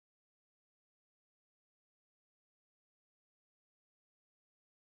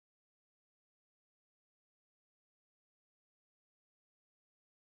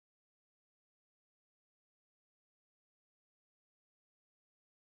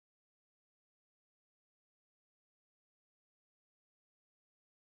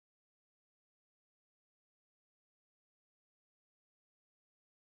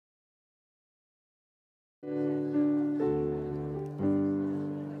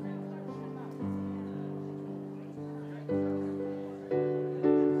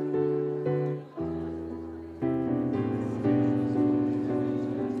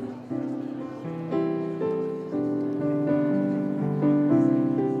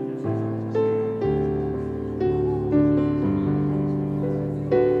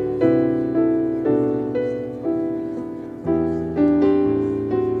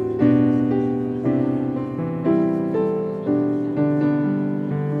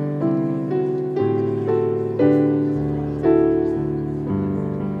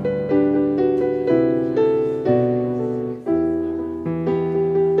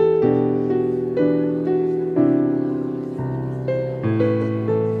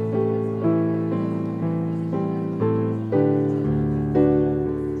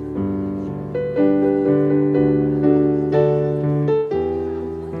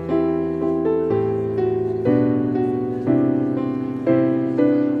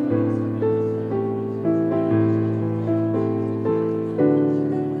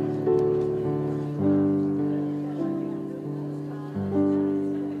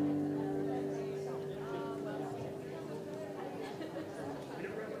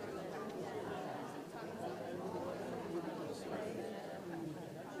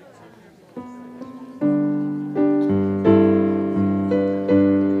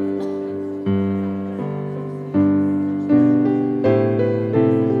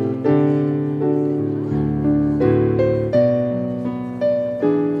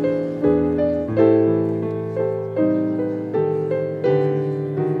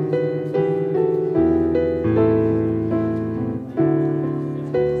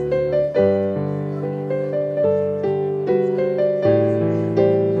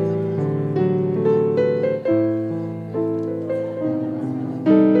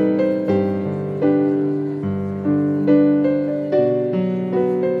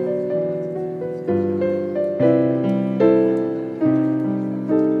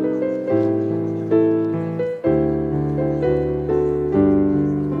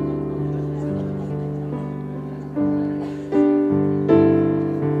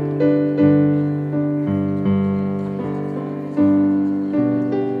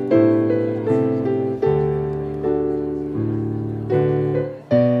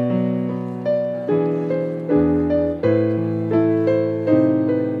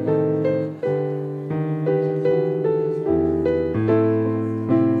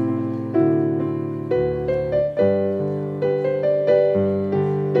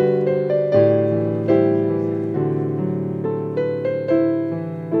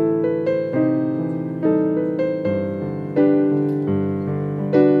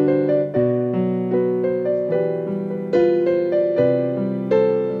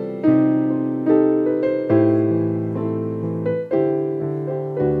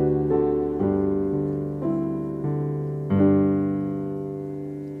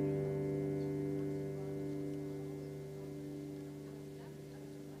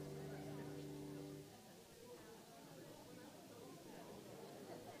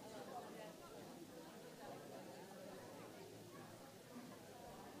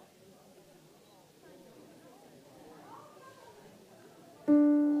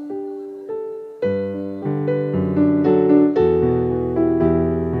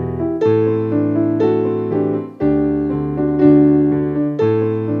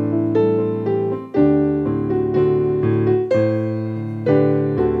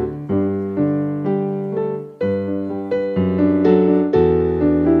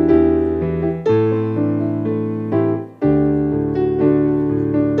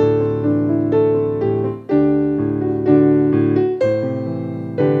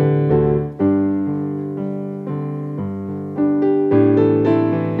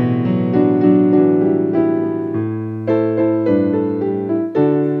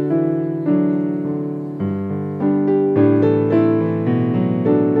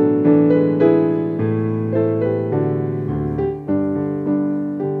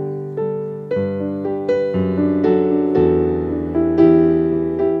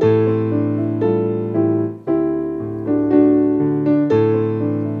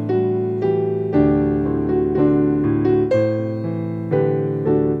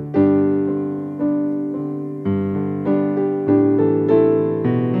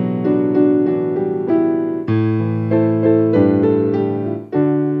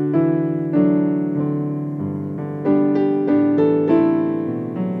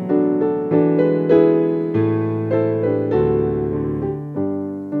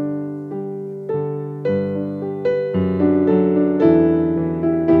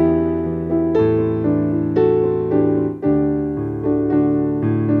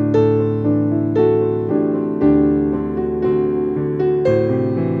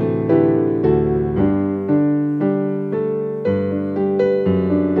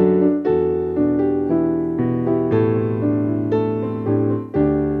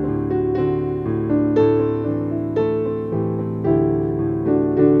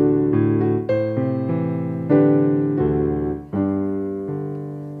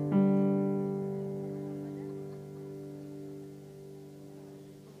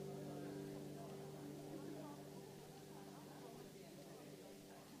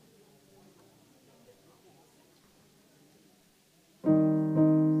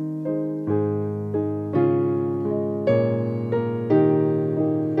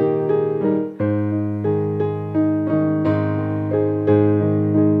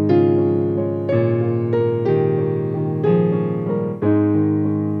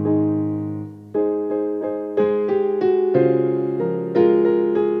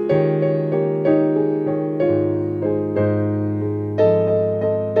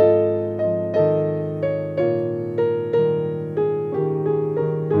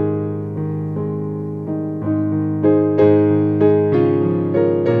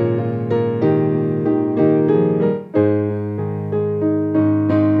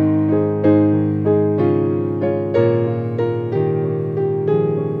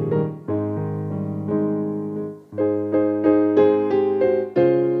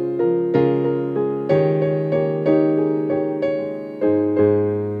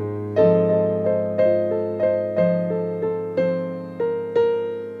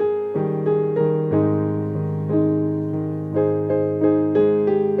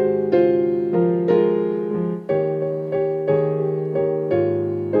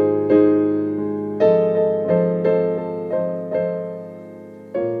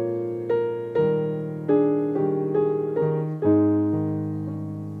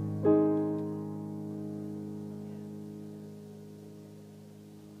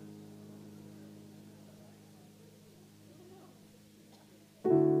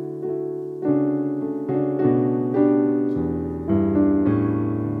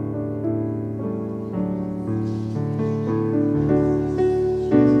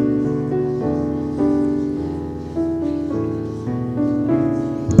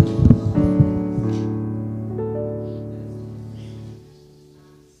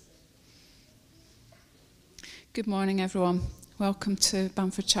Good morning, everyone. Welcome to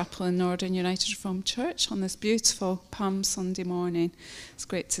Bamford Chapel in Northern United Reformed Church on this beautiful Palm Sunday morning. It's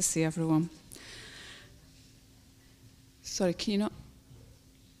great to see everyone. Sorry, can you not?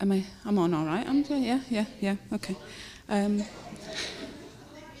 I'm on all right? Yeah, okay.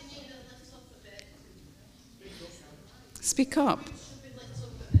 Speak up.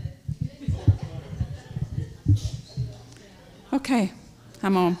 Okay,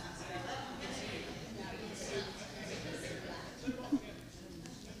 I'm on.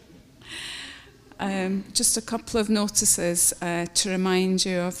 Just a couple of notices to remind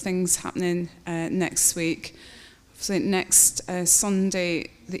you of things happening next week. So next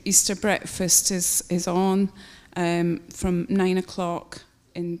Sunday, the Easter breakfast is on from 9 o'clock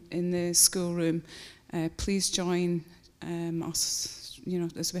in the schoolroom. Please join us,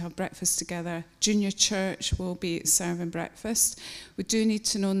 as we have breakfast together. Junior church will be serving breakfast. We do need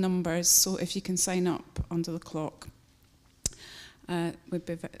to know numbers, so if you can sign up under the clock. That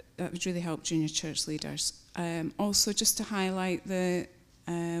would really help junior church leaders. Also, just to highlight the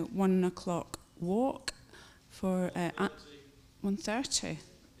 1 o'clock walk for 1:30. Is it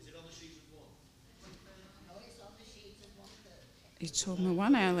on the sheet of 1? No, it's on the sheet of 1:30. You told me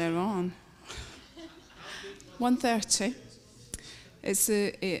one earlier on. 1:30. It's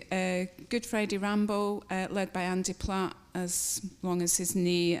a Good Friday Ramble led by Andy Platt, as long as his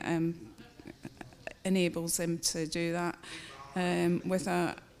knee enables him to do that. With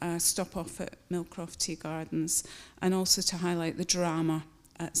a stop off at Millcroft Tea Gardens, and also to highlight the drama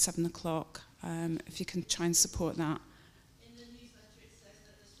at 7 o'clock, if you can try and support that. In the newsletter it says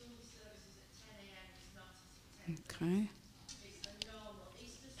that the Sunday service is at 10 a.m. It's not at 10. Okay. It's a normal.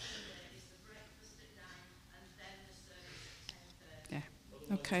 Easter Sunday is the breakfast at 9 and then the service at 10:30.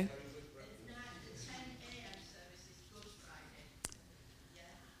 Yeah. Okay. The 10 a.m. service is Good Friday.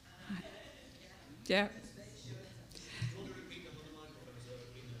 Yeah.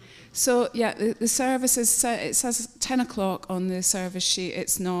 So, the service is, it says 10 o'clock on the service sheet.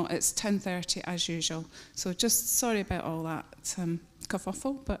 It's not, it's 10:30 as usual. So just sorry about all that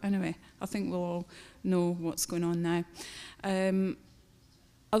kerfuffle, but anyway, I think we'll all know what's going on now.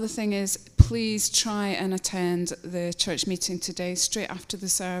 Other thing is, please try and attend the church meeting today, straight after the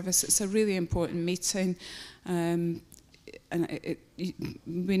service. It's a really important meeting. And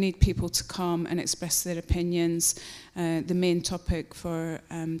we need people to come and express their opinions. The main topic for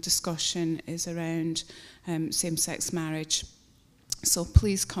discussion is around same-sex marriage. So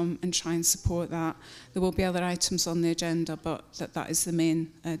please come and try and support that. There will be other items on the agenda, but that is the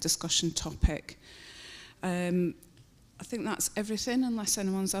main discussion topic. I think that's everything, unless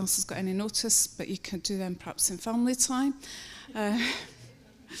anyone else has got any notice, but you can do them perhaps in family time.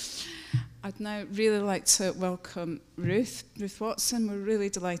 I'd now really like to welcome Ruth Watson. We're really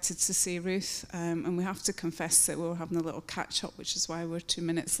delighted to see Ruth, and we have to confess that we were having a little catch-up, which is why we're 2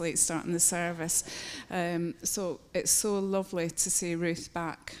 minutes late starting the service. So it's so lovely to see Ruth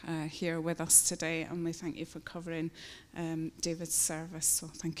back here with us today, and we thank you for covering David's service, so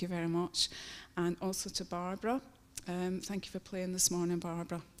thank you very much. And also to Barbara. Thank you for playing this morning,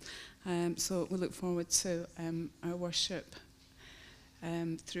 Barbara. So we look forward to our worship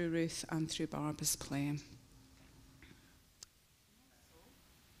through Ruth and through Barbara's playing.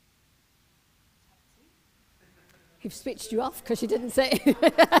 You've switched you off because you didn't say.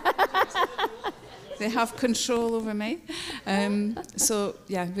 They have control over me. So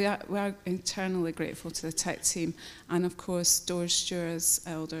yeah, we are eternally grateful to the tech team, and of course doors stewards,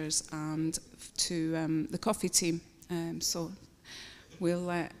 elders, and to the coffee team. So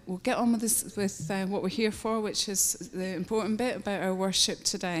we'll get on with this, with what we're here for, which is the important bit about our worship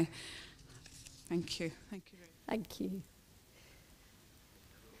today. Thank you. Thank you. Thank you.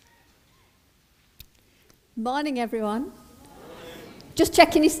 Morning, everyone. Morning. Just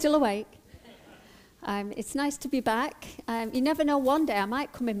checking you're still awake. It's nice to be back. You never know, one day I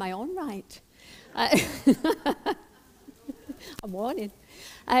might come in my own right. I'm warning.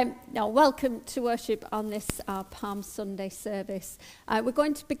 Now, welcome to worship on this Palm Sunday service. We're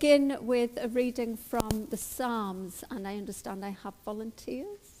going to begin with a reading from the Psalms, and I understand I have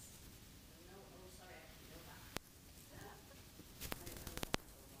volunteers.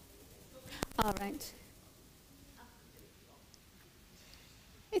 All right.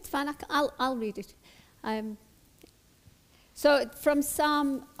 It's fine. I'll read it. So from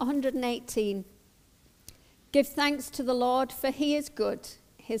Psalm 118. Give thanks to the Lord, for he is good.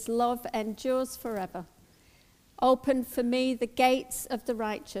 His love endures forever. Open for me the gates of the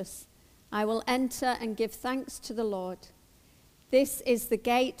righteous. I will enter and give thanks to the Lord. This is the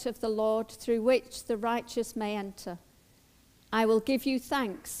gate of the Lord through which the righteous may enter. I will give you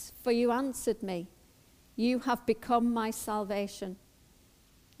thanks, for you answered me. you have become my salvation.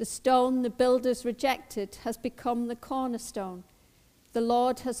 The stone the builders rejected has become the cornerstone. The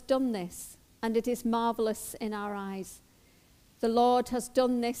Lord has done this, and it is marvelous in our eyes. The Lord has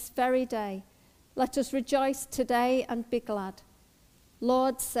done this very day. Let us rejoice today and be glad.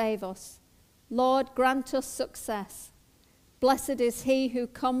 Lord, save us. Lord, grant us success. Blessed is he who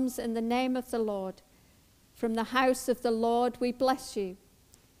comes in the name of the Lord. From the house of the Lord we bless you.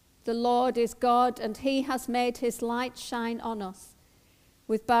 The Lord is God, and he has made his light shine on us.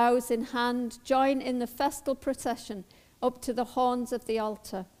 With bows in hand, join in the festal procession up to the horns of the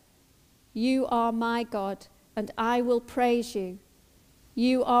altar. You are my God, and I will praise you.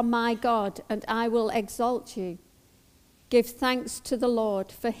 You are my God, and I will exalt you. Give thanks to the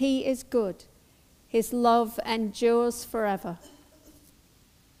Lord, for he is good. His love endures forever.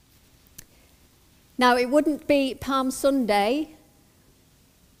 Now, it wouldn't be Palm Sunday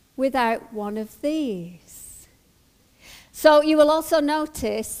without one of these. So you will also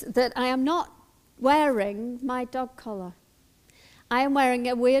notice that I am not wearing my dog collar. I am wearing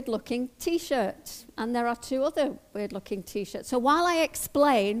a weird-looking T-shirt, and there are 2 other weird-looking T-shirts. So while I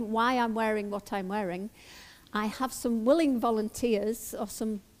explain why I'm wearing what I'm wearing, I have some willing volunteers, or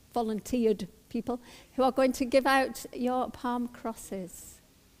some volunteered people, who are going to give out your palm crosses.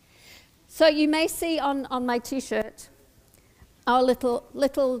 So you may see on my T-shirt our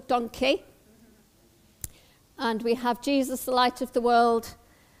little donkey, and we have Jesus, the light of the world,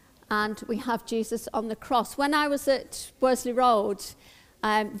 and we have Jesus on the cross. When I was at Worsley Road,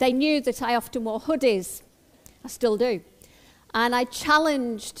 they knew that I often wore hoodies. I still do. And I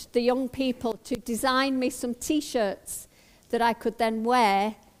challenged the young people to design me some T-shirts that I could then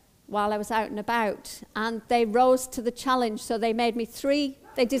wear while I was out and about. And they rose to the challenge, so they made me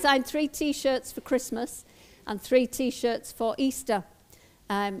they designed 3 T-shirts for Christmas and 3 T-shirts for Easter,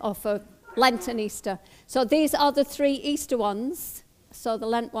 or for Lent and Easter. So these are the 3 Easter ones, so the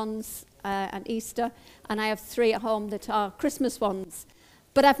Lent ones and Easter, and I have 3 at home that are Christmas ones.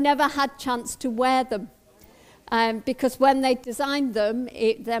 But I've never had chance to wear them, because when they designed them,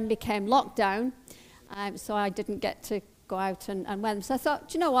 it then became lockdown, so I didn't get to go out and wear them. So I thought,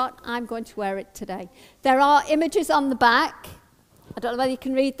 do you know what? I'm going to wear it today. There are images on the back. I don't know whether you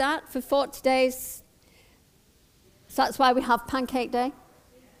can read that. For 40 days. So that's why we have Pancake Day.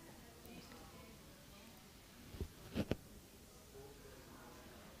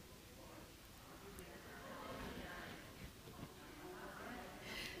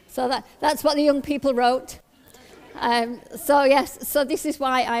 So that's what the young people wrote. So yes, so this is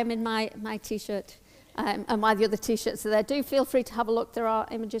why I'm in my T-shirt, and why the other T-shirts are there. Do feel free to have a look. There are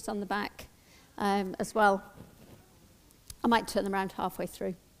images on the back as well. I might turn them around halfway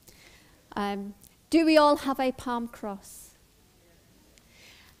through. Do we all have a palm cross?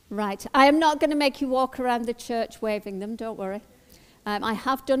 Right. I am not going to make you walk around the church waving them, don't worry. I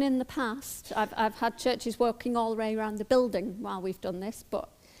have done in the past. I've had churches walking all the way around the building while we've done this, but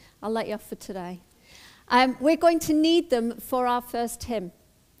I'll let you off for today. We're going to need them for our first hymn,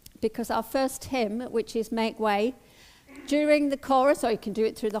 because our first hymn, which is Make Way, during the chorus, or you can do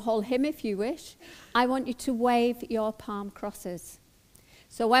it through the whole hymn if you wish, I want you to wave your palm crosses.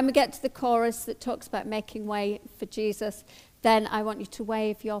 So when we get to the chorus that talks about making way for Jesus, then I want you to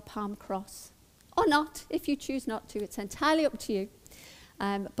wave your palm cross. Or not, if you choose not to. It's entirely up to you.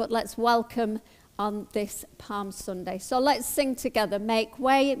 But let's welcome on this Palm Sunday. So let's sing together, Make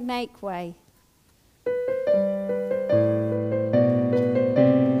Way, Make Way.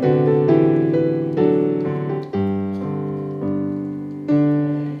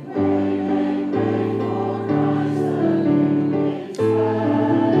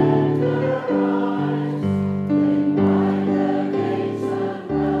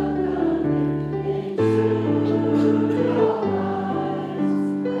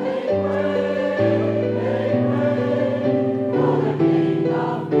 King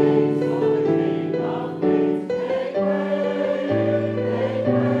of Kings,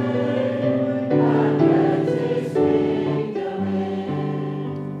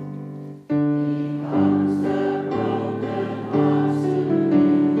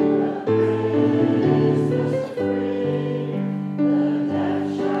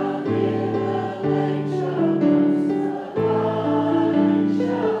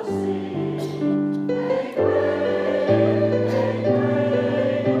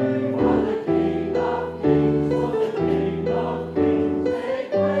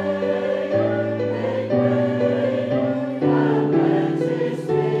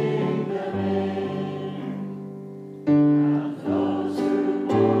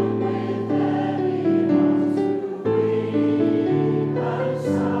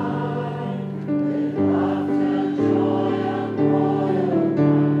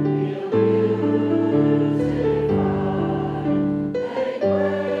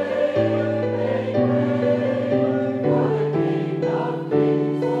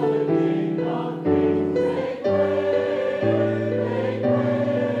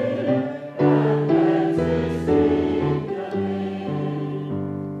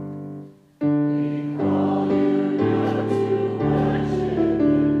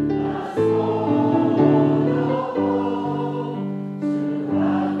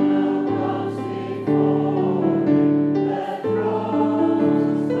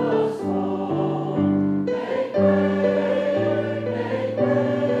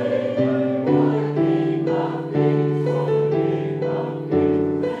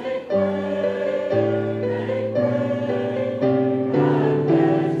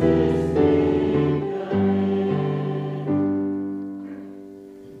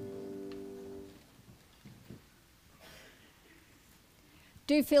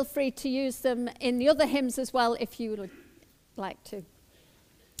 do feel free to use them in the other hymns as well if you would like to.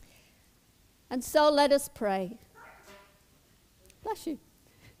 And so let us pray. Bless you.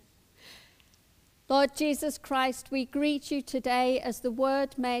 Lord Jesus Christ, we greet you today as the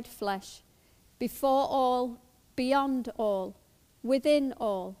Word made flesh, before all, beyond all, within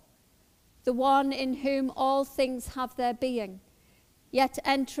all, the one in whom all things have their being, yet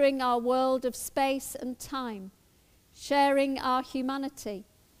entering our world of space and time, sharing our humanity,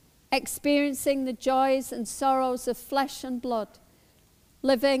 experiencing the joys and sorrows of flesh and blood,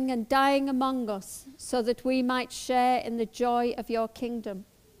 living and dying among us so that we might share in the joy of your kingdom.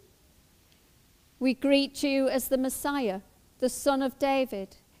 We greet you as the Messiah, the Son of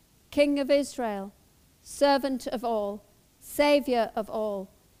David, King of Israel, servant of all, Saviour of all,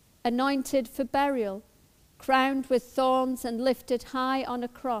 anointed for burial, crowned with thorns and lifted high on a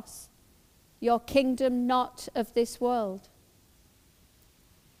cross, your kingdom not of this world.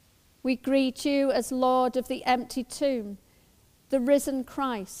 We greet you as Lord of the empty tomb, the risen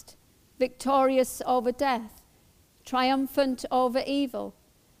Christ, victorious over death, triumphant over evil,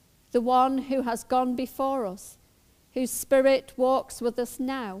 the one who has gone before us, whose Spirit walks with us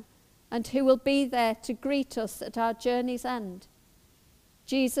now, and who will be there to greet us at our journey's end.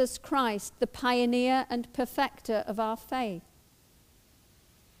 Jesus Christ, the pioneer and perfecter of our faith.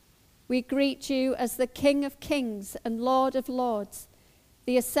 We greet you as the King of Kings and Lord of Lords,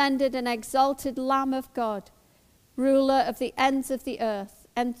 the ascended and exalted Lamb of God, ruler of the ends of the earth,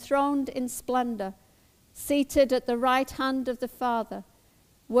 enthroned in splendor, seated at the right hand of the Father,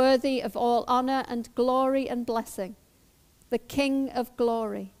 worthy of all honor and glory and blessing, the King of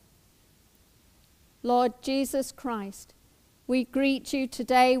glory. Lord Jesus Christ, we greet you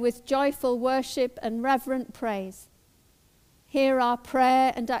today with joyful worship and reverent praise. Hear our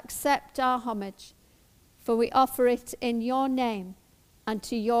prayer and accept our homage, for we offer it in your name and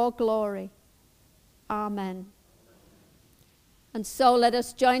to your glory. Amen. And so let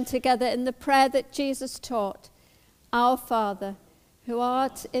us join together in the prayer that Jesus taught. Our Father, who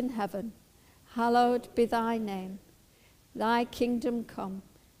art in heaven, hallowed be thy name. Thy kingdom come,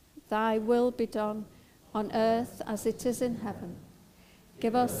 thy will be done, on earth as it is in heaven.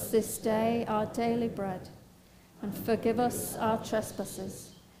 Give us this day our daily bread, and forgive us our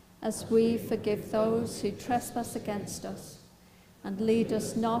trespasses, as we forgive those who trespass against us. And lead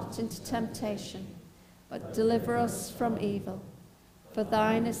us not into temptation, but deliver us from evil. For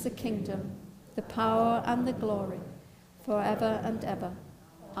thine is the kingdom, the power, and the glory, forever and ever.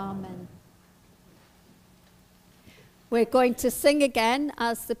 Amen. We're going to sing again,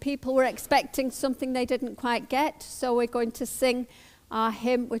 as the people were expecting something they didn't quite get. So we're going to sing our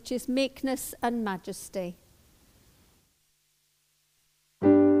hymn, which is Meekness and Majesty.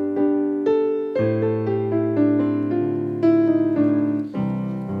 Thank you.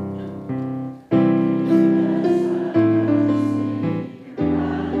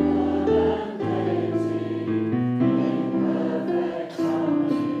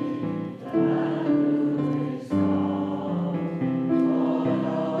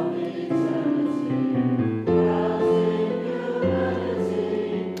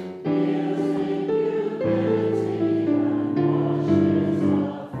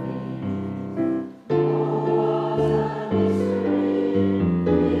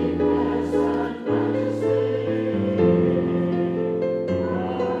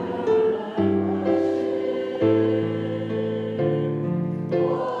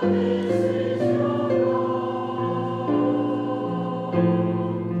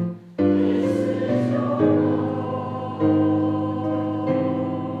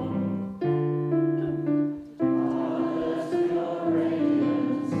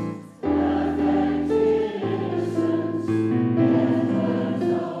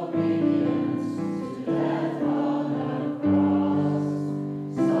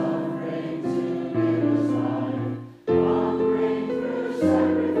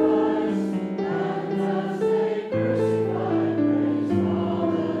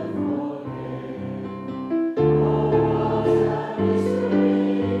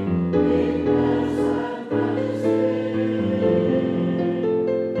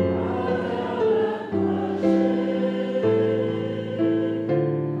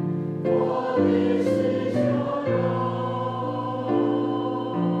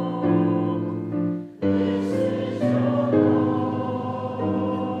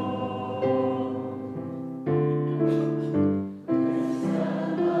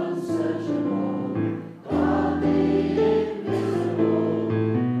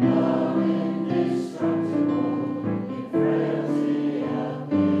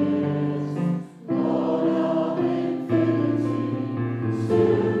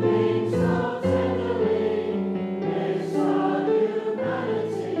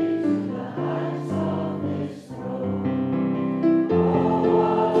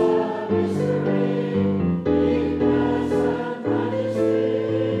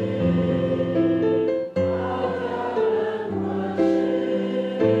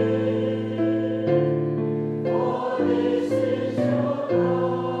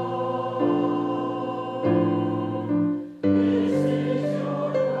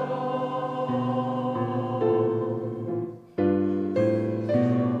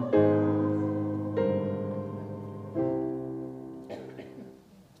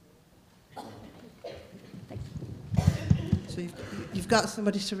 So you've got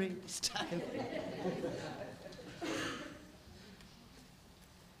somebody to read this time.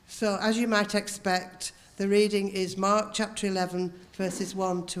 So, as you might expect, the reading is Mark chapter 11, verses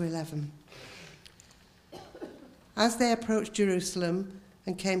 1 to 11. As they approached Jerusalem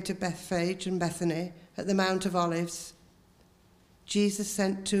and came to Bethphage and Bethany at the Mount of Olives, Jesus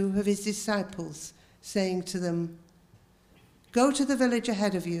sent 2 of his disciples, saying to them, "Go to the village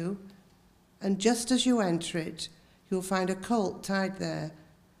ahead of you, and just as you enter it, you'll find a colt tied there,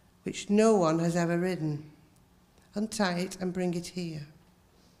 which no one has ever ridden. Untie it and bring it here.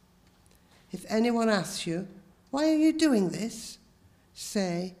 If anyone asks you, 'Why are you doing this?'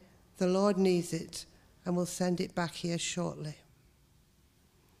 say, 'The Lord needs it and will send it back here shortly.'"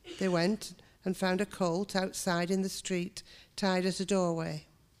 They went and found a colt outside in the street, tied at a doorway.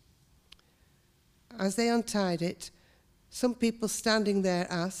 As they untied it, some people standing there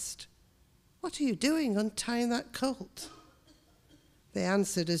asked, "What are you doing untying that colt?" They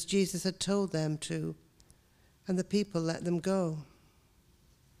answered as Jesus had told them to, and the people let them go.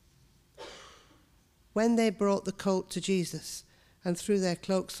 When they brought the colt to Jesus and threw their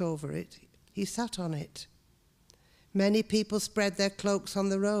cloaks over it, he sat on it. Many people spread their cloaks on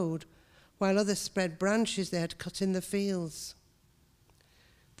the road, while others spread branches they had cut in the fields.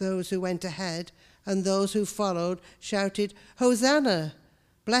 Those who went ahead and those who followed shouted, "Hosanna!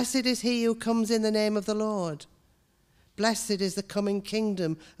 Blessed is he who comes in the name of the Lord. Blessed is the coming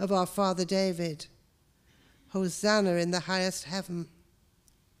kingdom of our father David. Hosanna in the highest heaven."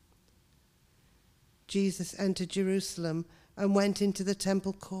 Jesus entered Jerusalem and went into the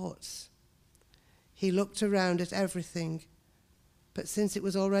temple courts. He looked around at everything, but since it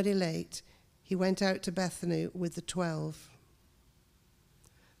was already late, he went out to Bethany with the 12.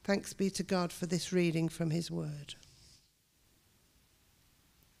 Thanks be to God for this reading from his word.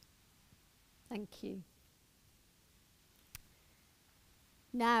 Thank you.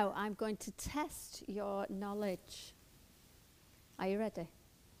 Now I'm going to test your knowledge. Are you ready?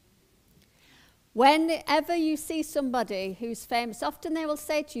 Whenever you see somebody who's famous, often they will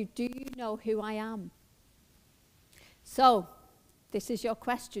say to you, "Do you know who I am?" So, this is your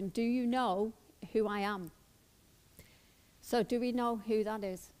question. Do you know who I am? So, do we know who that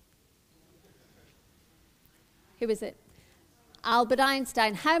is? Who is it? Albert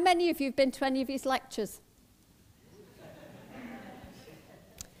Einstein. How many of you have been to any of his lectures?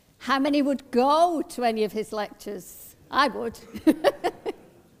 How many would go to any of his lectures? I would.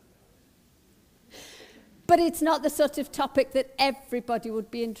 But it's not the sort of topic that everybody would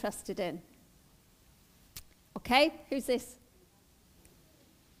be interested in. Okay, who's this?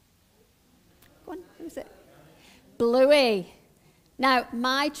 Go on, who's it? Bluey. Now,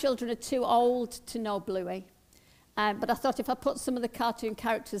 my children are too old to know Bluey. But I thought if I put some of the cartoon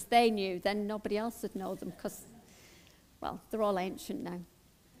characters they knew, then nobody else would know them because, well, they're all ancient now.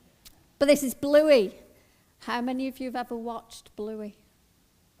 But this is Bluey. How many of you have ever watched Bluey?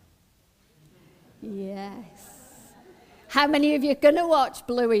 Yes. How many of you are going to watch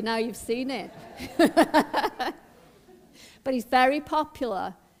Bluey now you've seen it? But he's very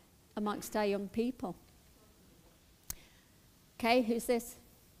popular amongst our young people. Okay, who's this?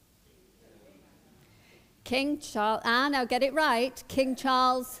 King Charles. Now get it right. King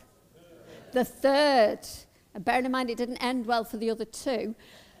Charles III. And bearing in mind it didn't end well for the other two.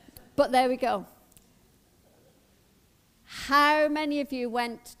 But there we go. How many of you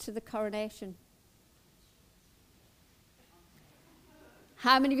went to the coronation?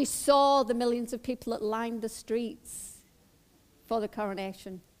 How many of you saw the millions of people that lined the streets for the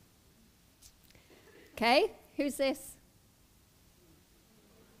coronation? Okay, who's this?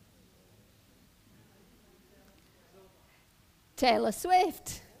 Taylor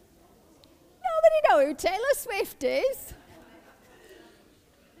Swift. Nobody know who Taylor Swift is?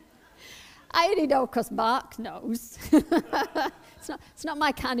 I only know because Mark knows. It's not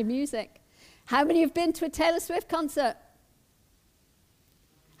my kind of music. How many have been to a Taylor Swift concert?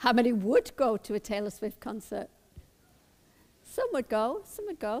 How many would go to a Taylor Swift concert? Some would go, some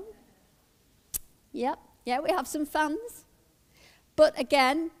would go. Yep, yeah, we have some fans. But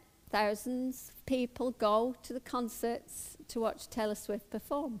again, thousands of people go to the concerts to watch Taylor Swift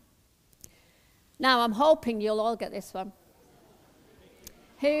perform. Now, I'm hoping you'll all get this one.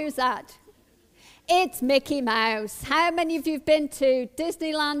 Who's that? It's Mickey Mouse. How many of you have been to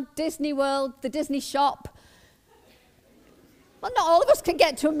Disneyland, Disney World, the Disney shop? Well, not all of us can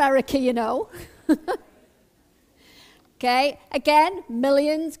get to America, you know. Okay, again,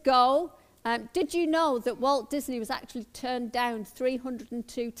 millions go. Did you know that Walt Disney was actually turned down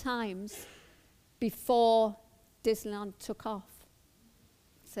 302 times before Disneyland took off?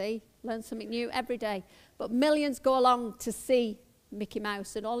 See, learn something new every day. But millions go along to see Mickey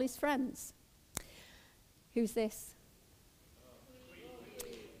Mouse and all his friends. Who's this?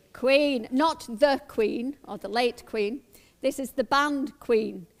 Queen, not the Queen or the late Queen. This is the band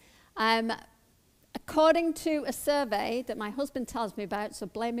Queen. According to a survey that my husband tells me about, so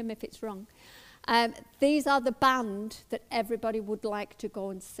blame him if it's wrong, these are the band that everybody would like to go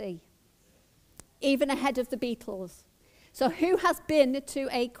and see, even ahead of the Beatles. So who has been to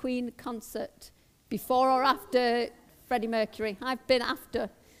a Queen concert before or after Freddie Mercury? I've been after.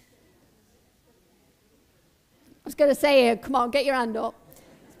 I was going to say, come on, get your hand up.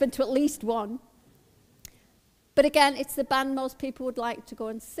 It's been to at least one. But again, it's the band most people would like to go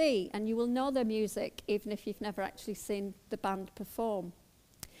and see, and you will know their music even if you've never actually seen the band perform.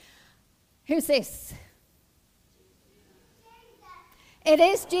 Who's this? It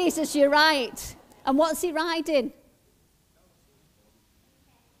is Jesus, you're right. And what's he riding?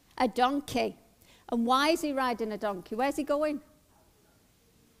 A donkey. And why is he riding a donkey? Where's he going?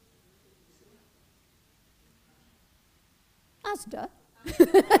 Asda?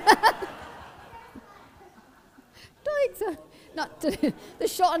 Don't think so. Not to, the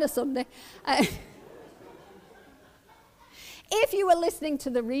shot on a Sunday. If you were listening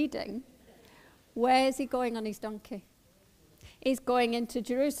to the reading, where is he going on his donkey? He's going into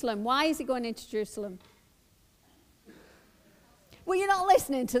Jerusalem. Why is he going into Jerusalem? Well, you're not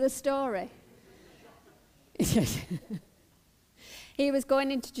listening to the story. He was going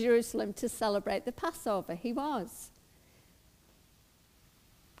into Jerusalem to celebrate the Passover. He was.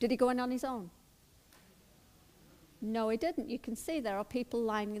 Did he go in on his own? No, he didn't. You can see there are people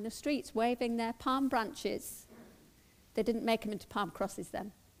lying in the streets waving their palm branches. They didn't make them into palm crosses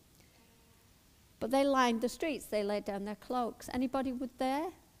then. But they lined the streets. They laid down their cloaks. Anybody would there?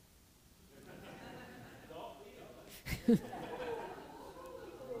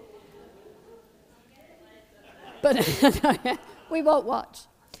 But we won't watch.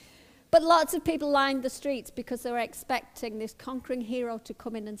 But lots of people lined the streets because they were expecting this conquering hero to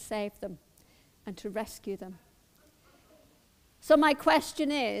come in and save them and to rescue them. So my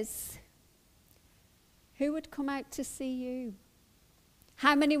question is, who would come out to see you?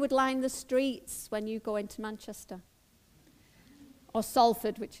 How many would line the streets when you go into Manchester? Or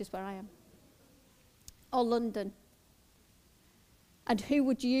Salford, which is where I am? Or London? And who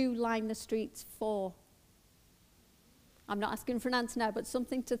would you line the streets for? I'm not asking for an answer now, but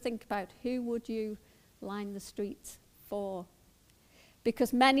something to think about. Who would you line the streets for?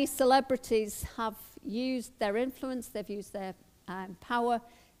 Because many celebrities have used their influence, they've used their power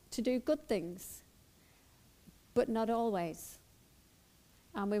to do good things, but not always.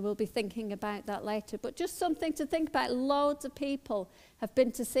 And we will be thinking about that later. But just something to think about. Loads of people have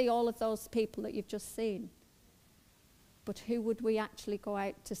been to see all of those people that you've just seen. But who would we actually go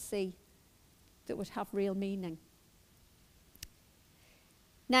out to see that would have real meaning?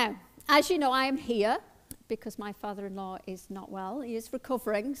 Now, as you know, I am here because my father-in-law is not well. He is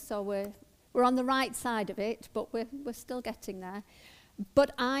recovering, so we're on the right side of it, but we're still getting there.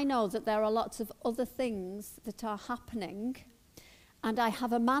 But I know that there are lots of other things that are happening, and I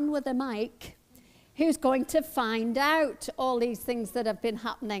have a man with a mic who's going to find out all these things that have been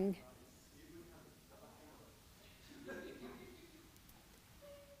happening.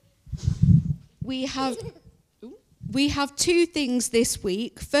 We have two things this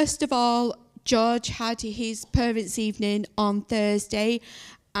week. First of all, George had his parents' evening on Thursday,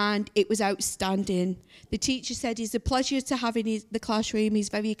 and it was outstanding. The teacher said he's a pleasure to have in the classroom. He's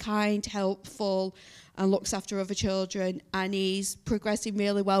very kind, helpful, and looks after other children, and he's progressing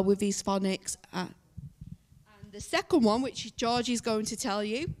really well with his phonics. And the second one, which George is going to tell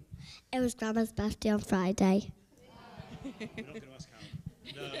you. It was Grandma's birthday on Friday. We're not going to ask how.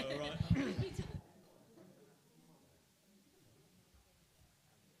 No, all right.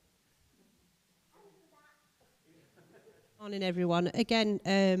 Morning, everyone. Again,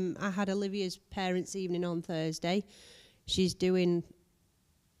 I had Olivia's parents' evening on Thursday. She's doing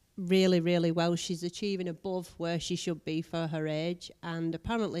really, really well. She's achieving above where she should be for her age, and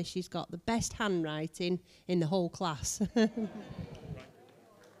apparently she's got the best handwriting in the whole class.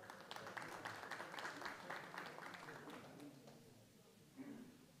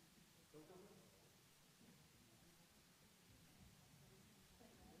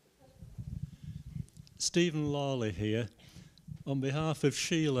 Stephen Lawley here. On behalf of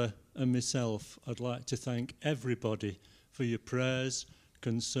Sheila and myself, I'd like to thank everybody for your prayers,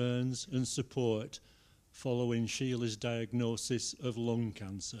 concerns and support following Sheila's diagnosis of lung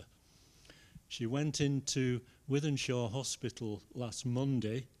cancer. She went into Wythenshawe Hospital last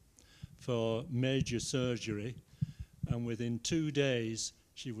Monday for major surgery, and within 2 days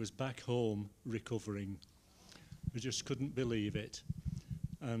she was back home recovering. We just couldn't believe it.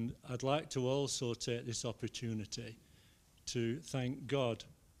 And I'd like to also take this opportunity to thank God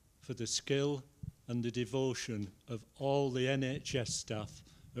for the skill and the devotion of all the NHS staff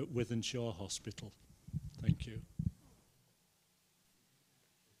at Wythenshawe Hospital. Thank you.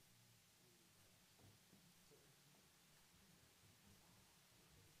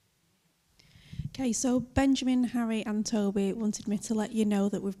 Okay, so Benjamin, Harry and Toby wanted me to let you know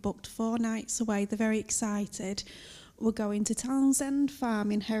that we've booked 4 nights away. They're very excited. We're going to Townsend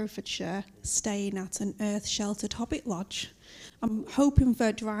Farm in Herefordshire, staying at an earth-sheltered hobbit lodge. I'm hoping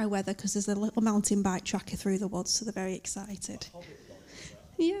for dry weather because there's a little mountain bike tracker through the woods, so they're very excited.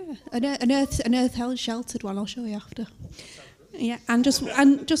 Yeah, an earth-sheltered one. I'll show you after. Yeah, and just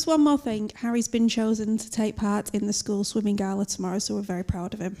one more thing. Harry's been chosen to take part in the school swimming gala tomorrow, so we're very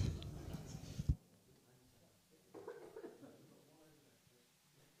proud of him.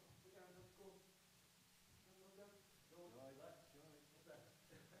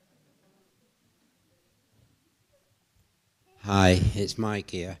 Hi, it's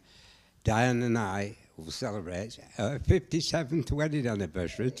Mike here. Diane and I will celebrate our 57th wedding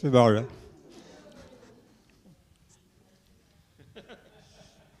anniversary tomorrow.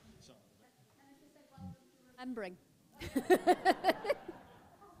 Remembering.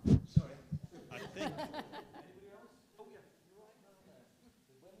 Sorry, I think.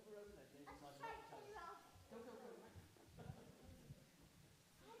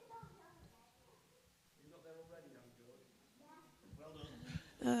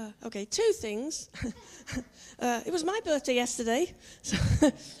 Okay, 2 things. It was my birthday yesterday, so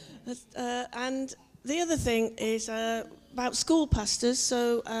and the other thing is about school pastors.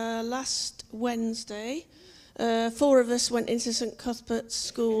 So last Wednesday, 4 of us went into St Cuthbert's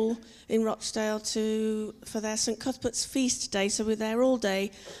School in Rochdale for their St Cuthbert's Feast Day. So we were there all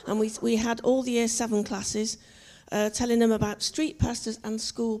day, and we had all the Year 7 classes, telling them about street pastors and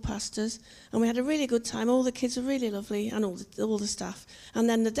school pastors, and we had a really good time. All the kids are really lovely, and all the staff. And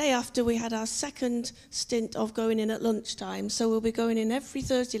then the day after, we had our second stint of going in at lunchtime, so we'll be going in every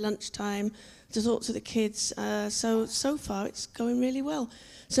Thursday lunchtime to talk to the kids. So far it's going really well.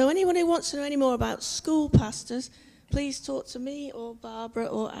 So anyone who wants to know any more about school pastors, please talk to me or Barbara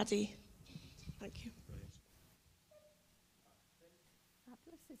or Addie. Thank you.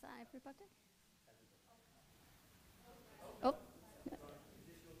 Fabulous. Is that everybody? Oh.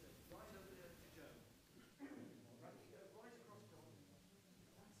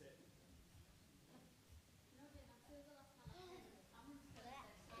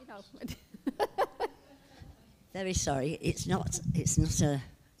 Very sorry, it's not a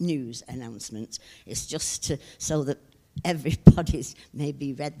news announcement. It's just so that everybody's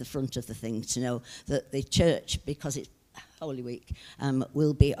maybe read the front of the thing to know that the church, because it's Holy Week,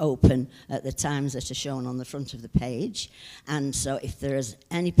 will be open at the times that are shown on the front of the page. And so if there's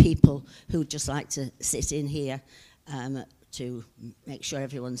any people who'd just like to sit in here to make sure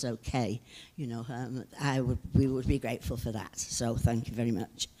everyone's okay, you know, we would be grateful for that. So thank you very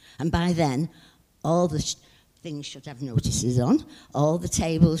much. And by then, all the things should have notices on, all the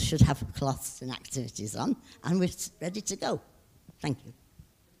tables should have cloths and activities on, and we're ready to go. Thank you.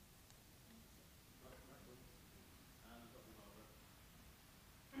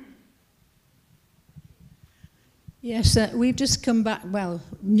 Yes, we've just come back, well,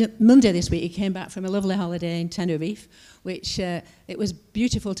 Monday this week, he came back from a lovely holiday in Tenerife, which it was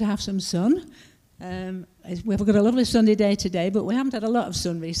beautiful to have some sun. We've got a lovely sunny day today, but we haven't had a lot of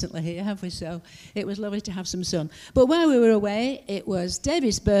sun recently here, have we? So it was lovely to have some sun. But while we were away, it was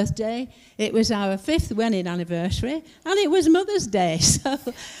David's birthday, it was our 5th wedding anniversary, and it was Mother's Day. So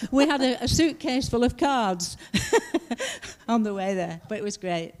we had a suitcase full of cards on the way there, but it was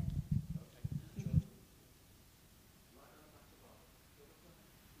great.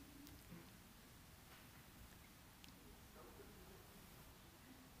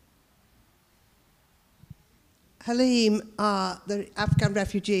 Halim, the Afghan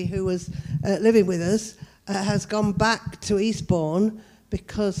refugee who was living with us, has gone back to Eastbourne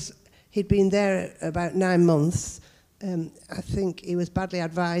because he'd been there about 9 months. I think he was badly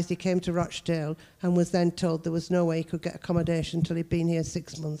advised. He came to Rochdale and was then told there was no way he could get accommodation until he'd been here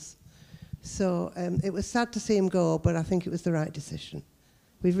 6 months. So it was sad to see him go, but I think it was the right decision.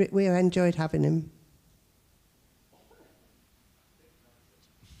 We enjoyed having him.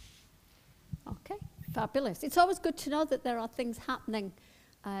 Okay, fabulous. It's always good to know that there are things happening.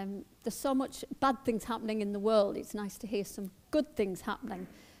 There's so much bad things happening in the world. It's nice to hear some good things happening.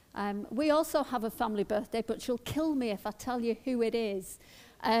 We also have a family birthday, but she'll kill me if I tell you who it is.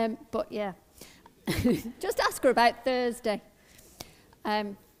 But yeah, just ask her about Thursday.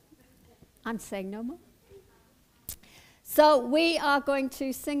 I'm saying no more. So we are going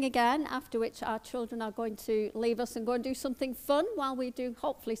to sing again, after which our children are going to leave us and go and do something fun while we do,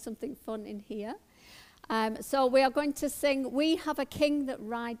 hopefully, something fun in here. So we are going to sing, "We Have a King That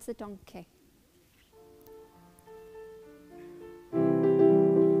Rides a Donkey."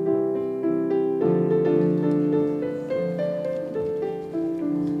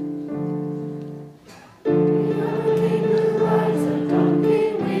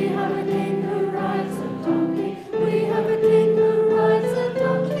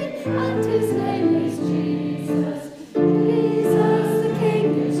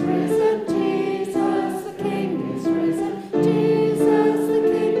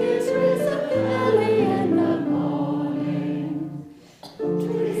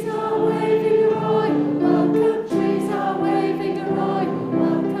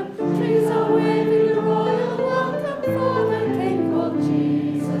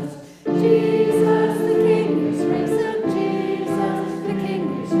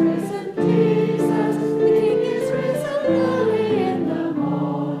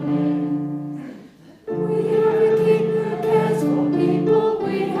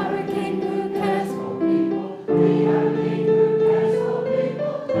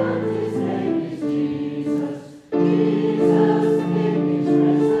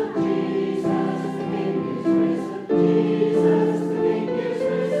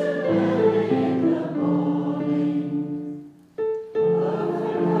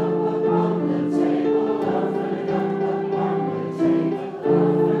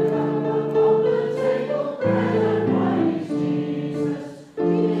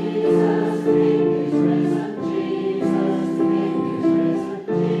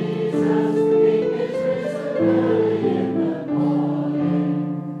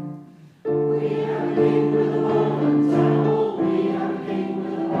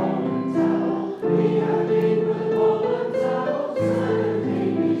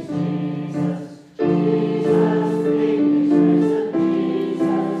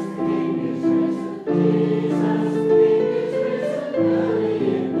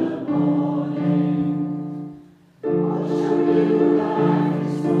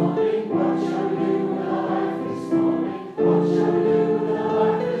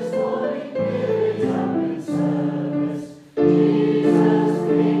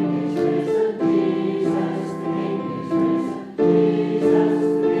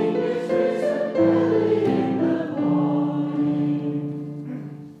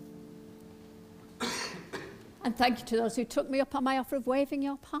 And thank you to those who took me up on my offer of waving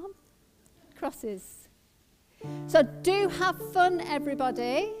your palm crosses. So do have fun,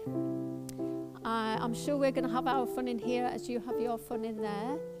 everybody. I'm sure we're going to have our fun in here as you have your fun in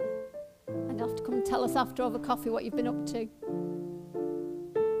there. And you'll have to come and tell us after over coffee what you've been up to.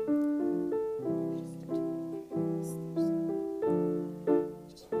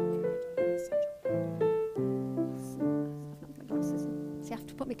 So you have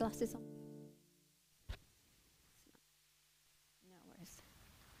to put my glasses on. No worries.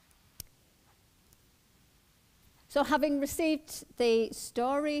 So having received the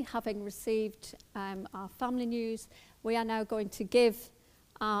story, having received our family news, we are now going to give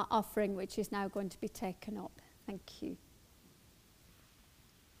our offering, which is now going to be taken up. Thank you.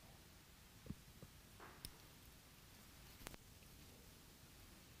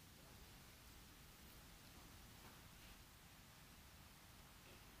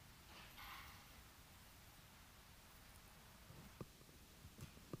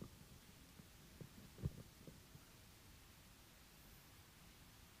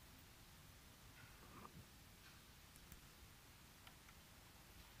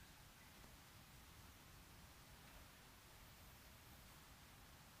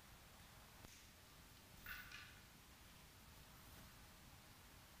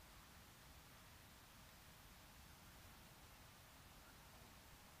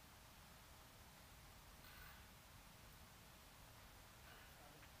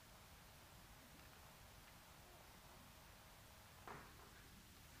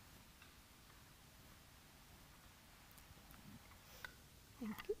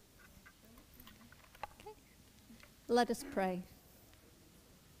 Thank you. Okay. Let us pray.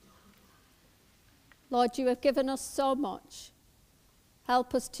 Lord, you have given us so much.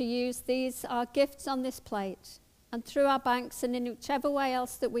 Help us to use these, our gifts on this plate, and through our banks and in whichever way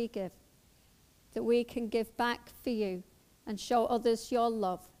else that we give, that we can give back for you and show others your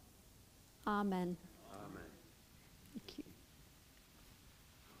love. Amen. Amen. Thank you.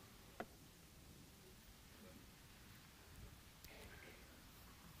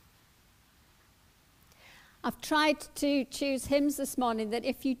 I've tried to choose hymns this morning that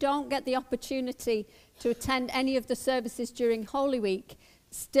if you don't get the opportunity to attend any of the services during Holy Week,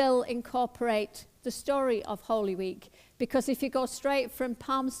 still incorporate the story of Holy Week. Because if you go straight from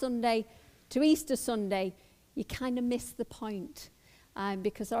Palm Sunday to Easter Sunday, you kind of miss the point.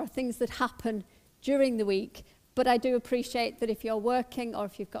 Because there are things that happen during the week. But I do appreciate that if you're working or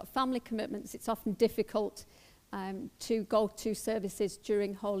if you've got family commitments, it's often difficult to go to services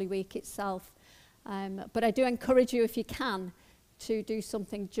during Holy Week itself. But I do encourage you, if you can, to do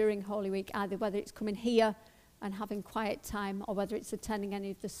something during Holy Week, either whether it's coming here and having quiet time or whether it's attending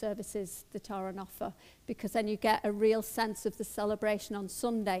any of the services that are on offer, because then you get a real sense of the celebration on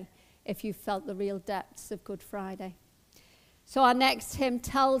Sunday if you felt the real depths of Good Friday. So our next hymn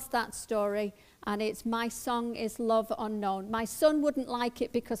tells that story, and it's My Song is Love Unknown. My son wouldn't like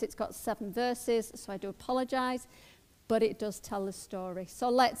it because it's got 7 verses, so I do apologise, but it does tell the story. So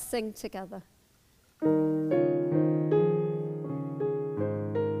let's sing together.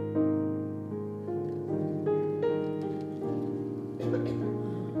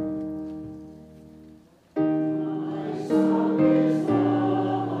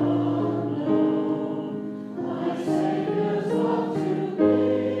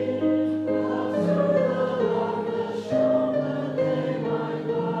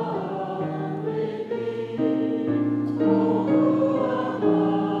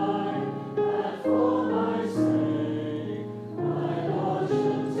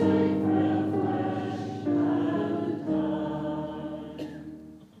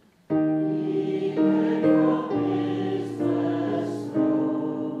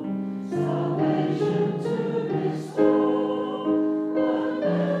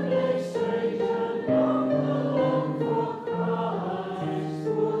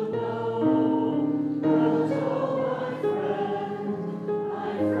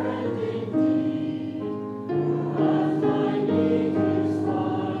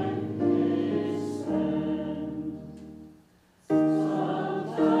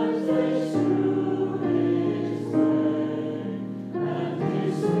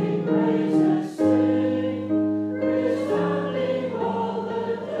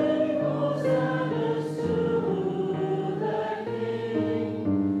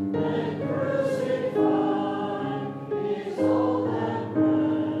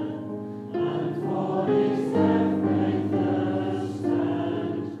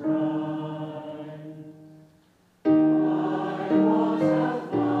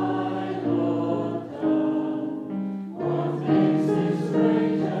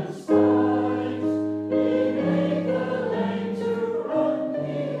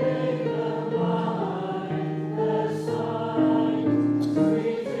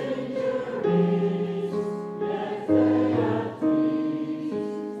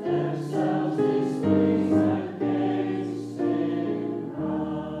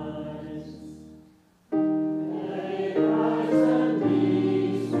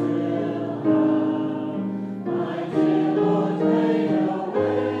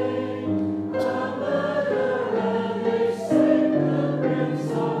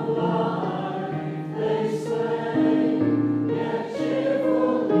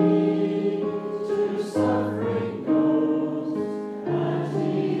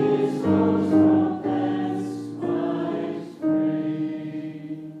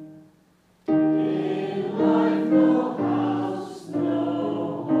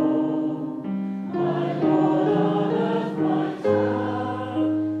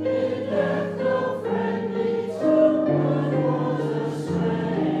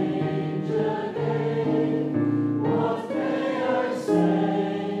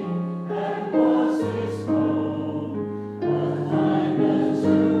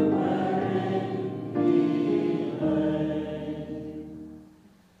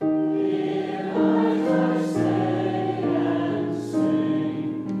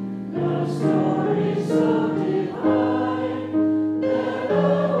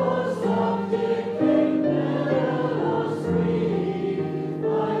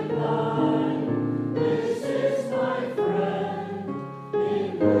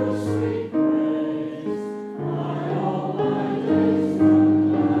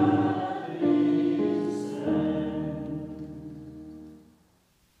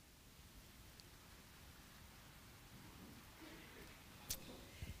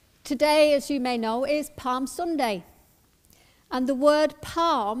 Today, as you may know, is Palm Sunday. And the word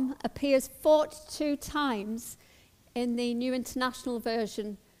palm appears 42 times in the New International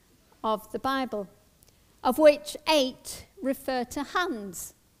Version of the Bible, of which 8 refer to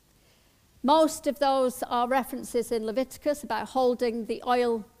hands. Most of those are references in Leviticus about holding the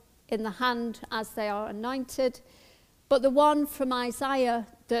oil in the hand as they are anointed. But the one from Isaiah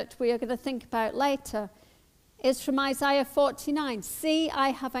that we are going to think about later is from Isaiah 49. See, I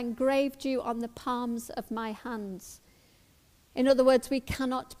have engraved you on the palms of my hands. In other words, we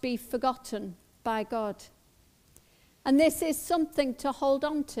cannot be forgotten by God. And this is something to hold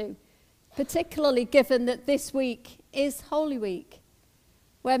on to, particularly given that this week is Holy Week,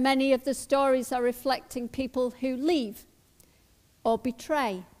 where many of the stories are reflecting people who leave, or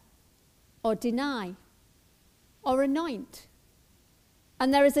betray, or deny, or anoint.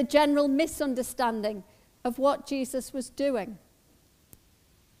 And there is a general misunderstanding of what Jesus was doing.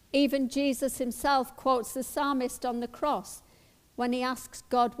 Even Jesus himself quotes the psalmist on the cross when he asks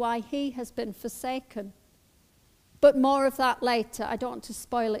God why he has been forsaken. But more of that later. I don't want to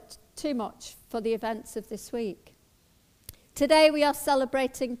spoil it too much for the events of this week. Today we are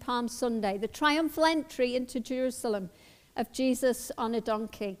celebrating Palm Sunday, the triumphal entry into Jerusalem of Jesus on a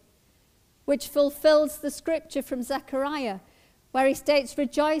donkey, which fulfills the scripture from Zechariah, where he states,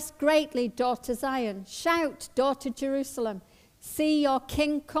 "Rejoice greatly, daughter Zion. Shout, daughter Jerusalem. See, your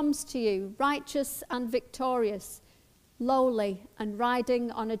king comes to you, righteous and victorious, lowly and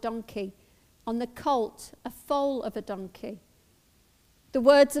riding on a donkey, on the colt, a foal of a donkey." The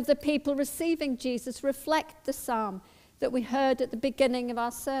words of the people receiving Jesus reflect the psalm that we heard at the beginning of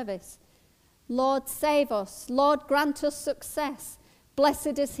our service. Lord, save us. Lord, grant us success.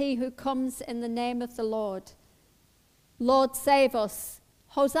 Blessed is he who comes in the name of the Lord. Lord, save us.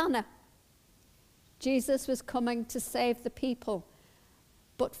 Hosanna. Jesus was coming to save the people.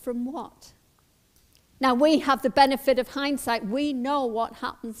 But from what? Now, we have the benefit of hindsight. We know what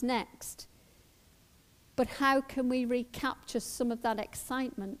happens next. But how can we recapture some of that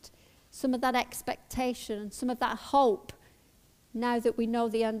excitement, some of that expectation, and some of that hope now that we know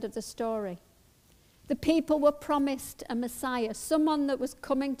the end of the story? The people were promised a Messiah, someone that was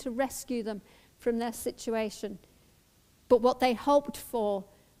coming to rescue them from their situation. But what they hoped for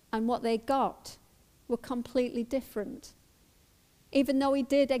and what they got were completely different, even though he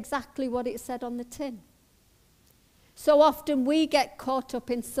did exactly what it said on the tin. So often we get caught up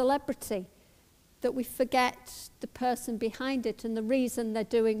in celebrity that we forget the person behind it and the reason they're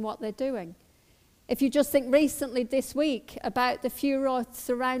doing what they're doing. If you just think recently this week about the furor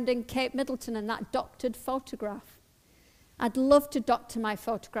surrounding Kate Middleton and that doctored photograph. I'd love to doctor my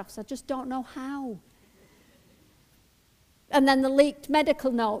photographs, I just don't know how. And then the leaked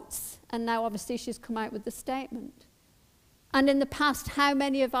medical notes, and now obviously she's come out with the statement. And in the past, how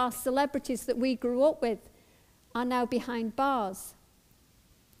many of our celebrities that we grew up with are now behind bars?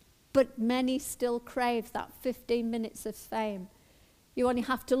 But many still crave that 15 minutes of fame. You only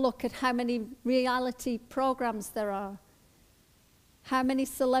have to look at how many reality programs there are. How many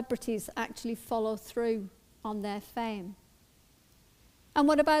celebrities actually follow through on their fame? And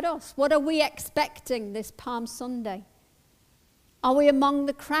what about us? What are we expecting this Palm Sunday? Are we among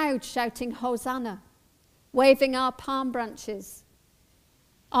the crowd shouting Hosanna, waving our palm branches?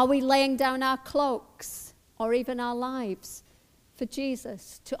 Are we laying down our cloaks or even our lives for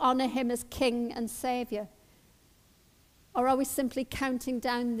Jesus to honor him as King and Saviour? Or are we simply counting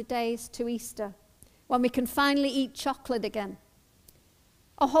down the days to Easter, when we can finally eat chocolate again?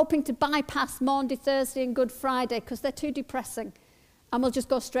 Or hoping to bypass Maundy Thursday and Good Friday because they're too depressing, and we'll just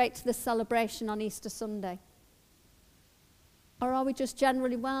go straight to the celebration on Easter Sunday? Or are we just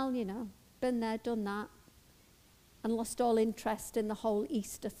generally, well, you know, been there, done that, and lost all interest in the whole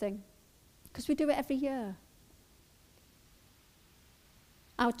Easter thing? Because we do it every year.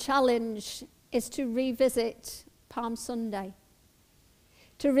 Our challenge is to revisit Palm Sunday,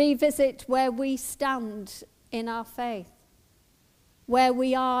 to revisit where we stand in our faith, where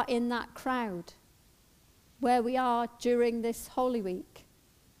we are in that crowd, where we are during this Holy Week.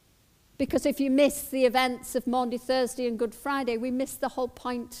 Because if you miss the events of Maundy Thursday and Good Friday, we miss the whole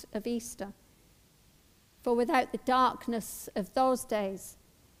point of Easter. For without the darkness of those days,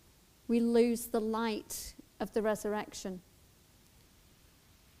 we lose the light of the resurrection.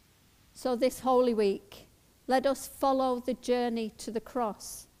 So this Holy Week, let us follow the journey to the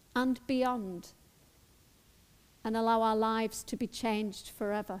cross and beyond, and allow our lives to be changed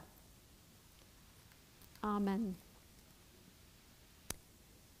forever. Amen.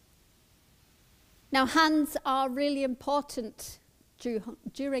 Now, hands are really important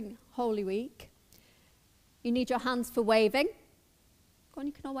during Holy Week. You need your hands for waving. Go on,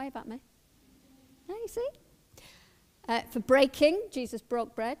 you can all wave at me. Yeah, you see? For breaking, Jesus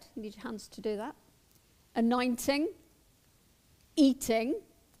broke bread. You need your hands to do that. Anointing, eating,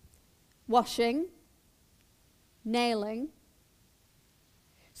 washing, nailing.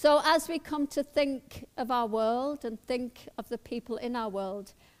 So as we come to think of our world and think of the people in our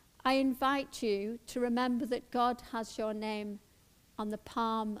world, I invite you to remember that God has your name on the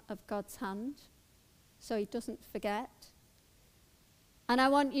palm of God's hand, so he doesn't forget. And I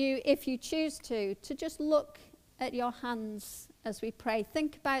want you, if you choose to just look at your hands as we pray.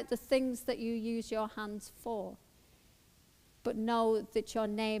 Think about the things that you use your hands for, but know that your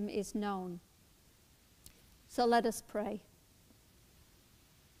name is known. So let us pray.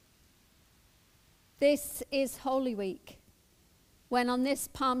 This is Holy Week, when on this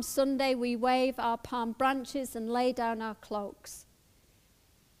Palm Sunday we wave our palm branches and lay down our cloaks.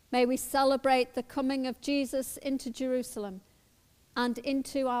 May we celebrate the coming of Jesus into Jerusalem and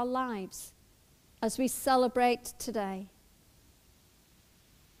into our lives as we celebrate today.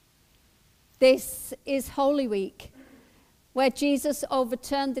 This is Holy Week, where Jesus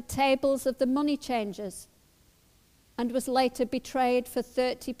overturned the tables of the money changers and was later betrayed for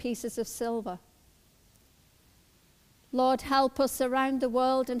 30 pieces of silver. Lord, help us around the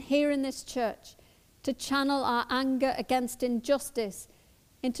world and here in this church to channel our anger against injustice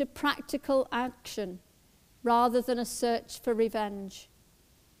into practical action rather than a search for revenge.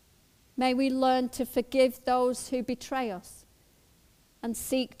 May we learn to forgive those who betray us and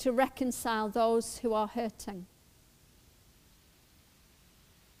seek to reconcile those who are hurting.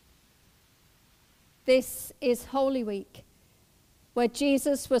 This is Holy Week, where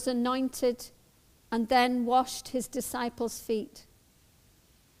Jesus was anointed and then washed his disciples' feet.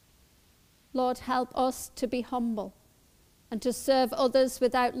 Lord, help us to be humble and to serve others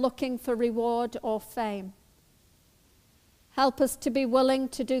without looking for reward or fame. Help us to be willing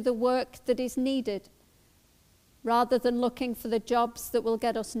to do the work that is needed rather than looking for the jobs that will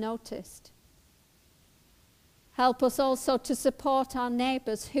get us noticed. Help us also to support our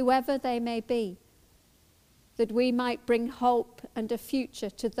neighbours, whoever they may be, that we might bring hope and a future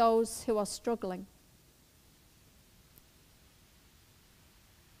to those who are struggling.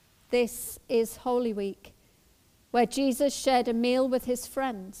 This is Holy Week, where Jesus shared a meal with his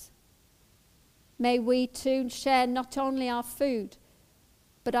friends. May we too share not only our food,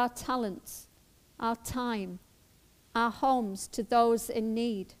 but our talents, our time, our homes to those in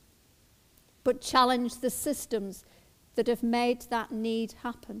need, but challenge the systems that have made that need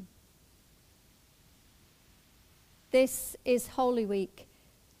happen. This is Holy Week,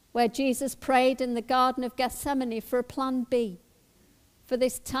 where Jesus prayed in the Garden of Gethsemane for a plan B, for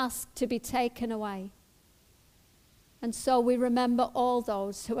this task to be taken away. And so we remember all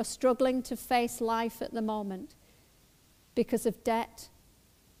those who are struggling to face life at the moment because of debt,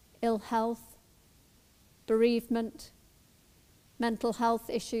 ill health, bereavement, mental health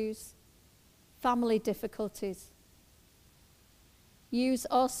issues, family difficulties. Use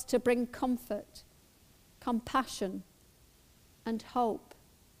us to bring comfort, compassion, and hope.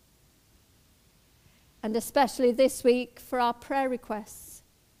 And especially this week for our prayer requests,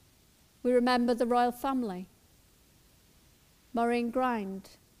 we remember the royal family, Maureen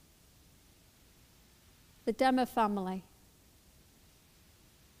Grind, the Demmer family,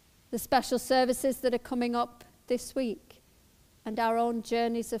 the special services that are coming up this week, and our own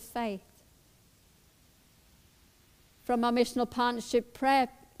journeys of faith. From our missional partnership prayer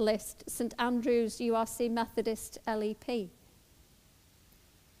list, St Andrew's URC Methodist LEP,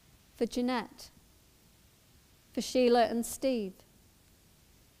 for Jeanette, for Sheila and Steve,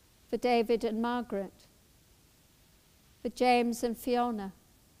 for David and Margaret, for James and Fiona,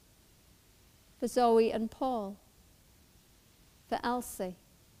 for Zoe and Paul, for Elsie,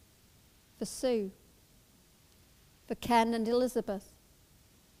 for Sue, for Ken and Elizabeth,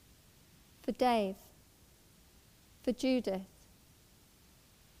 for Dave, for Judith,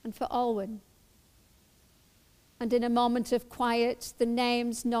 and for Alwyn. And in a moment of quiet, the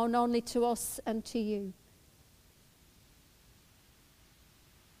names known only to us and to you.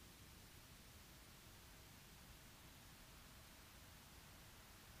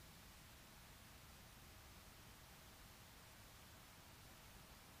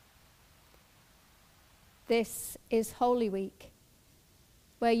 This is Holy Week,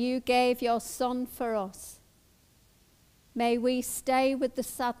 where you gave your Son for us. May we stay with the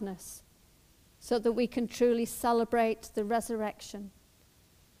sadness so that we can truly celebrate the resurrection.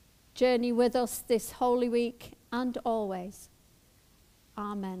 Journey with us this Holy Week and always.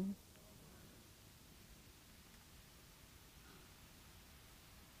 Amen.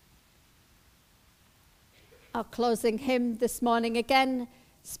 Our closing hymn this morning again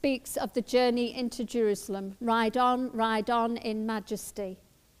speaks of the journey into Jerusalem. Ride on in majesty.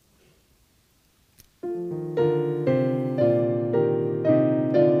 Ride on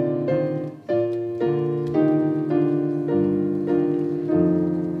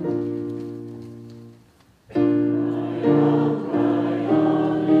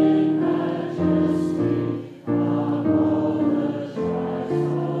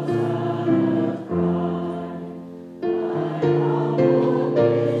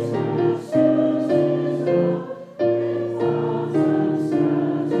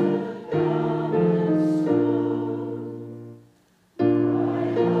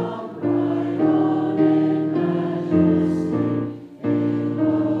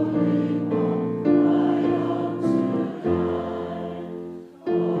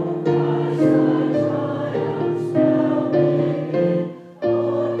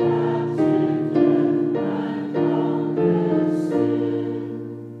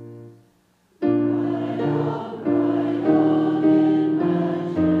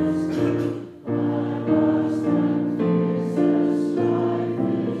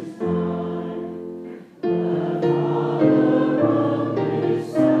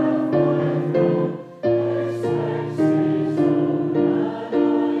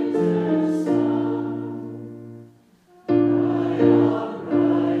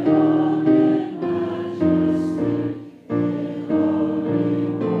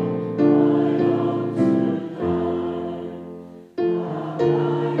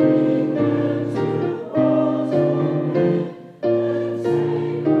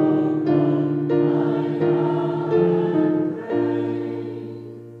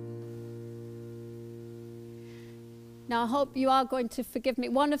hope you are going to forgive me.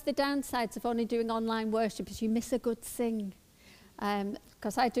 One of the downsides of only doing online worship is you miss a good sing.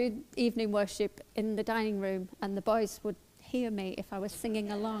 Because I do evening worship in the dining room, and the boys would hear me if I was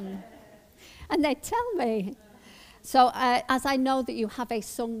singing along. And they'd tell me. So as I know that you have a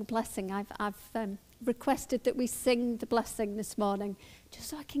sung blessing, I've requested that we sing the blessing this morning, just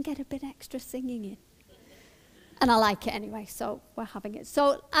so I can get a bit extra singing in. And I like it anyway, so we're having it.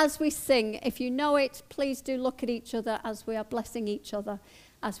 So as we sing, if you know it, please do look at each other as we are blessing each other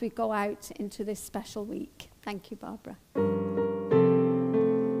as we go out into this special week. Thank you, Barbara.